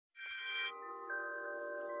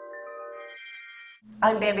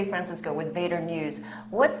I'm Bambi Francisco with Vader News.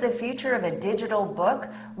 What's the future of a digital book?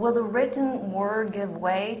 Will the written word give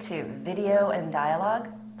way to video and dialogue?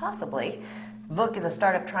 Possibly. Vook is a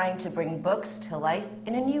startup trying to bring books to life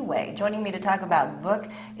in a new way. Joining me to talk about Vook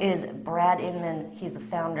is Brad Inman. He's the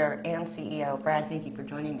founder and CEO. Brad, thank you for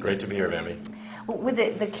joining me. Great to be here, Bambi. Well, with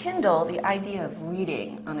the Kindle, the idea of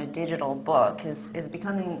reading on a digital book is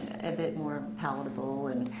becoming a bit more palatable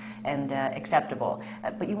and acceptable.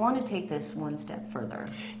 But you want to take this one step further.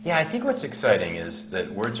 Yeah, I think what's exciting is that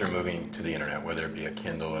words are moving to the internet, whether it be a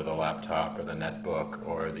Kindle or the laptop or the netbook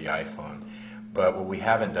or the iPhone. But what we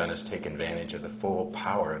haven't done is take advantage of the full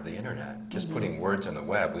power of the internet. Just putting words on the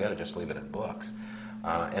web, we ought to just leave it at books.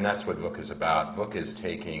 And that's what Vook is about. Vook is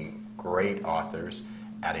taking great authors,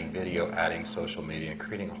 adding video, adding social media, and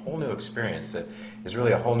creating a whole new experience that is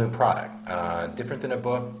really a whole new product. Different than a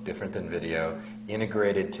book, different than video,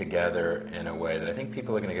 integrated together in a way that I think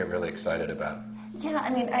people are going to get really excited about. Yeah,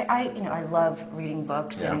 I mean, I love reading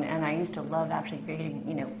books, Yeah. and I used to love actually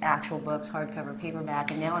reading, actual books, hardcover,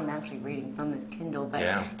 paperback, and now I'm actually reading from this Kindle. But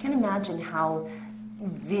Yeah. I can't imagine how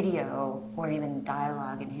video or even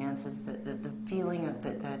dialogue enhances the feeling of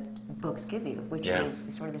that books give you, which Yeah.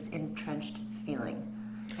 is sort of this entrenched feeling,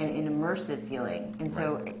 an immersive feeling. And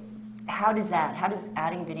so, Right. how does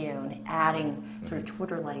adding video and adding sort of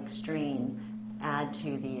Twitter-like stream add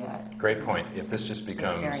to the Great point. If this just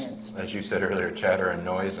becomes, experience? as you said earlier, chatter and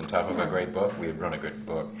noise on top of a great book, we would run a good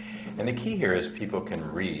book. And the key here is people can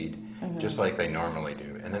read just like they normally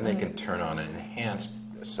do, and then they can turn on an enhanced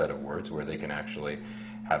set of words where they can actually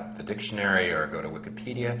have the dictionary or go to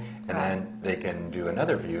Wikipedia, and then they can do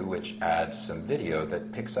another view which adds some video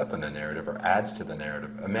that picks up on the narrative or adds to the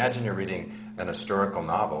narrative. Imagine you're reading an historical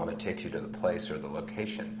novel and it takes you to the place or the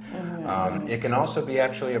location. It can also be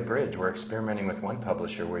actually a bridge. We're experimenting with one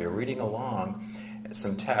publisher where you're reading along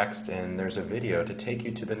some text and there's a video to take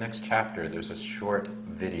you to the next chapter. There's a short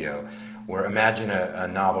video. Where imagine a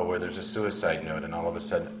novel where there's a suicide note and all of a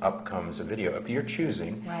sudden up comes a video of your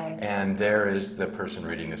choosing, and there is the person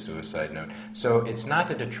reading the suicide note. So it's not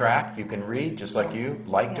to detract. You can read just like you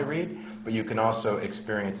like to read, but you can also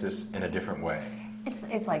experience this in a different way.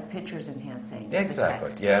 It's like pictures enhancing. Exactly. The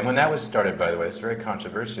text. Yeah, and when that was started, by the way, it's very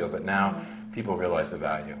controversial, but now people realize the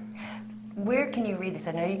value. Where can you read this?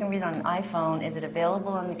 I know you can read it on an iPhone. Is it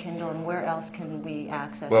available on the Kindle, and where else can we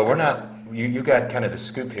access it? Well, we're not. You got kind of the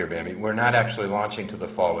scoop here, Bambi. We're not actually launching to the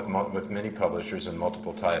fall with many publishers and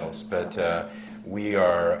multiple titles, but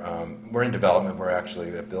we're in development. We're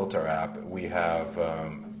actually built our app. We have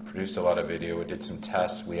produced a lot of video. We did some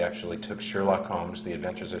tests. We actually took Sherlock Holmes, The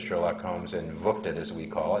Adventures of Sherlock Holmes, and Vooked it, as we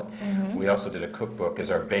call it. We also did a cookbook as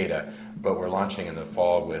our beta, but we're launching in the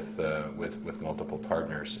fall with multiple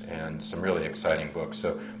partners and some really exciting books.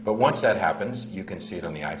 But once that happens, you can see it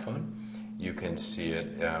on the iPhone. You can see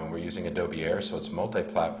it, we're using Adobe Air, so it's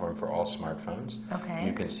multi-platform for all smartphones. Okay.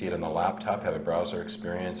 You can see it on the laptop, have a browser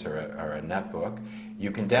experience or a netbook. You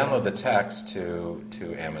can download the text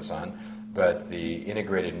to Amazon, but the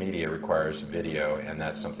integrated media requires video, and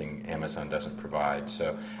that's something Amazon doesn't provide.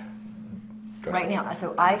 So right now,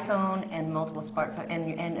 so iPhone and multiple smartphones,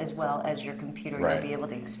 and as well as your computer, you'll be able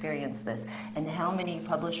to experience this. And how many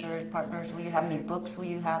publishers, partners will you have? How many books will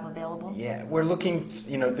you have available? Yeah, we're looking,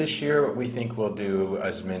 this year we think we'll do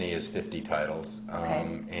as many as 50 titles.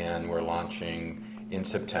 And we're launching in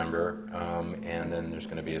September, and then there's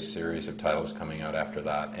going to be a series of titles coming out after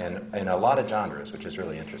that, and in a lot of genres, which is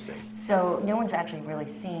really interesting. So no one's actually really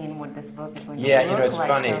seen what this book is going to look Yeah, like. it's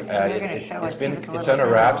funny. It's under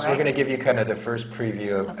wraps. Right? We're going to give you kind of the first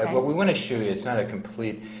preview of what we want to show you. It's not a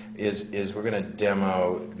complete. Is we're going to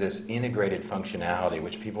demo this integrated functionality,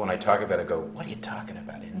 which people, when I talk about it, go, "What are you talking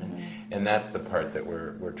about?" And that's the part that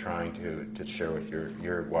we're trying to share with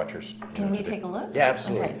your watchers. Can we take a look? Yeah,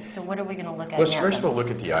 absolutely. Okay. So what are we going to look at Well, now? first we'll look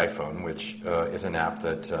at the iPhone, which is an app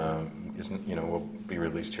that will be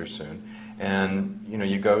released here soon. And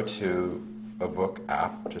you go to a Vook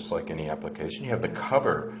app, just like any application. You have the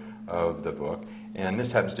cover of the book, and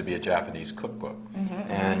this happens to be a Japanese cookbook.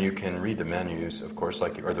 And you can read the menus, of course,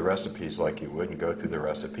 or the recipes like you would, and go through the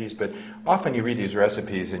recipes. But often you read these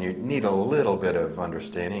recipes and you need a little bit of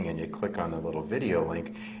understanding, and you click on the little video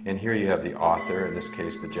link, and here you have the author, in this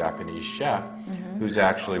case the Japanese chef, who's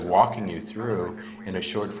actually walking you through in a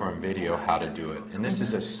short form video how to do it. And this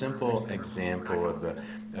is a simple example of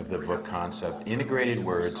the Vook concept, integrated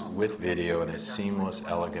words with video in a seamless,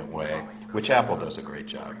 elegant way, which Apple does a great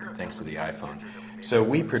job, thanks to the iPhone. So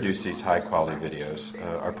we produce these high-quality videos.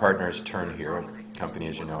 Our partner is Turn Here, a company,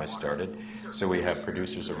 as you know, I started. So we have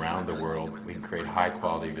producers around the world. We can create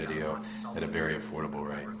high-quality video at a very affordable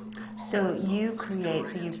rate. So you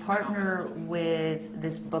partner with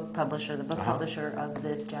this book publisher, the book publisher of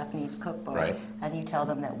this Japanese cookbook, right. And you tell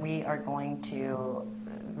them that we are going to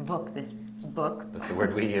book this book. That's the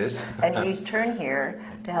word we use. And use Turn Here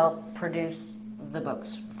to help produce the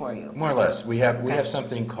books for you. More or less. We have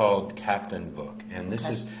something called Captain Vook, and this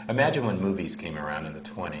is, imagine when movies came around in the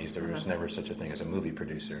 20s, there was never such a thing as a movie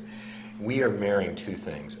producer. We are marrying two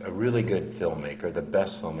things: a really good filmmaker, the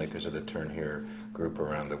best filmmakers of the Turn Here group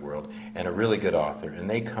around the world, and a really good author, and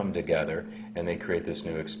they come together and they create this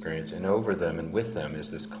new experience, and over them and with them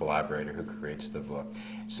is this collaborator who creates the book.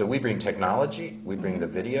 So we bring technology, we bring the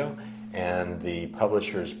video, and the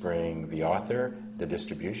publishers bring the author, the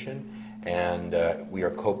distribution, and we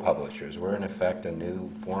are co-publishers. We're in effect a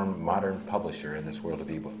new form, modern publisher in this world of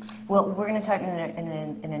ebooks. Well, we're going to talk in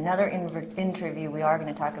another interview. We are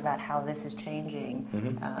going to talk about how this is changing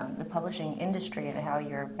the publishing industry and how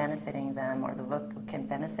you're benefiting them, or the book can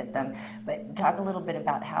benefit them. But talk a little bit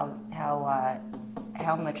about how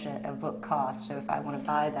much a book costs. So if I want to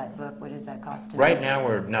buy that book, what does that cost to me? Right now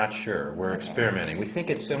we're not sure. We're experimenting. We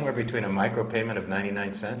think it's somewhere between a micropayment of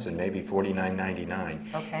 99 cents and maybe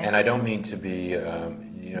 $49.99. Okay. And I don't mean to be,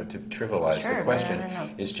 to trivialize the question. No.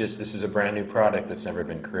 It's just this is a brand new product that's never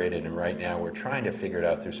been created, and right now we're trying to figure it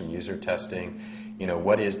out through some user testing.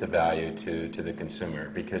 What is the value to the consumer?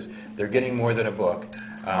 Because they're getting more than a book,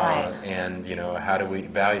 and how do we?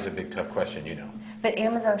 Value is a big tough question, But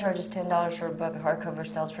Amazon charges $10 for a book. A hardcover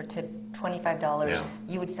sells for $25. Yeah.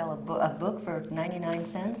 You would sell a book for 99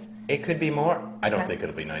 cents? It could be more. I don't think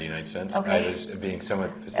it'll be 99 cents. Okay. I was being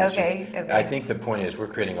somewhat facetious. Okay. I think the point is we're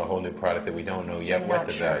creating a whole new product that we don't know yet what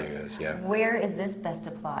the value is. Yeah. Where is this best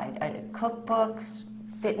applied? Cookbooks,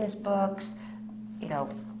 fitness books,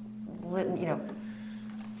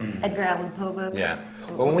 Edgar Allan Poe books? Yeah.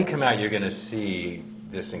 Well, when we come out, you're going to see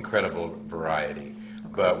this incredible variety.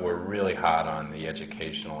 But we're really hot on the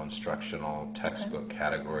educational, instructional textbook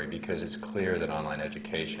category, because it's clear that online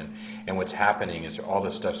education, and what's happening is all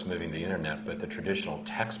this stuff's moving to the internet, but the traditional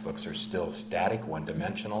textbooks are still static,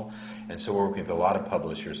 one-dimensional, and so we're working with a lot of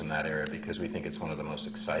publishers in that area because we think it's one of the most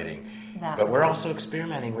exciting. But we're also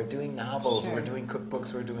experimenting. We're doing novels, we're doing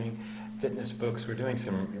cookbooks, we're doing fitness books, we're doing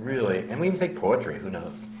some really, and we even think poetry, who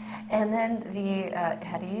knows? And then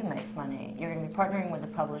how do you make money? You're going to be partnering with the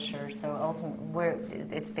publisher, so ultimately,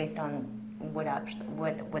 it's based on what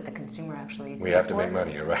the consumer actually pays. We have to for. make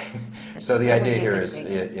money, you're right. So the idea here is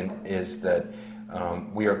that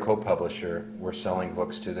we are co-publisher, we're selling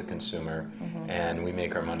books to the consumer, and we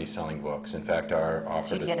make our money selling books. In fact, our offer...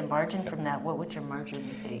 So you get a margin from that. What would your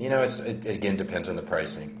margin be? It again depends on the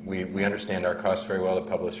pricing. We understand our costs very well, the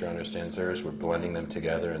publisher understands theirs, we're blending them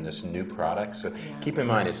together in this new product. So keep in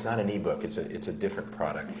mind, it's not an ebook, it's a different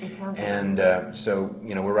product. So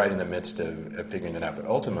we're right in the midst of figuring that out, but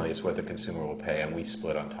ultimately it's what the consumer will pay, and we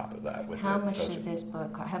split on top of that. How much is this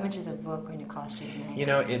book? How much is a book going to cost you to make?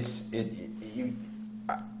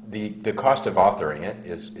 The cost of authoring it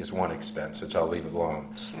is one expense, which I'll leave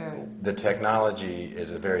alone. Sure. The technology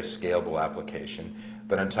is a very scalable application,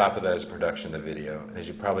 but on top of that is production of the video. As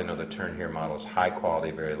you probably know, the Turn Here model is high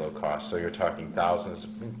quality, very low cost, so you're talking thousands,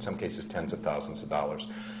 in some cases tens of thousands of dollars.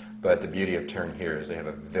 But the beauty of Turn Here is they have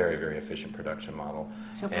a very, very efficient production model.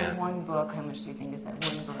 So for one book, how much do you think is that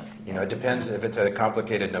one book? It depends. If it's a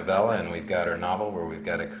complicated novella and we've got our novel where we've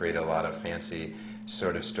got to create a lot of fancy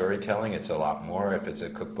sort of storytelling, it's a lot more. If it's a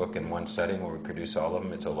cookbook in one setting where we produce all of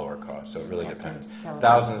them, it's a lower cost. So it really depends.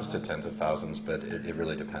 Thousands to tens of thousands, but it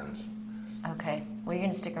really depends. Okay. Well, you're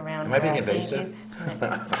going to stick around. Am I being evasive?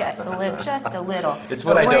 Just a little. It's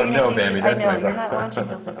what I don't know, Bambi. That's I know, you're not launching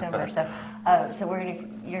until September. So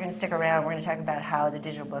you're going to stick around. We're going to talk about how the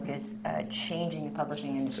digital book is changing the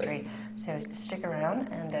publishing industry. So stick around,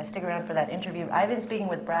 and stick around for that interview. I've been speaking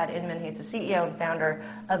with Brad Inman. He's the CEO and founder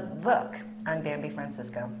of Vook. I'm Bambi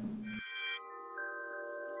Francisco.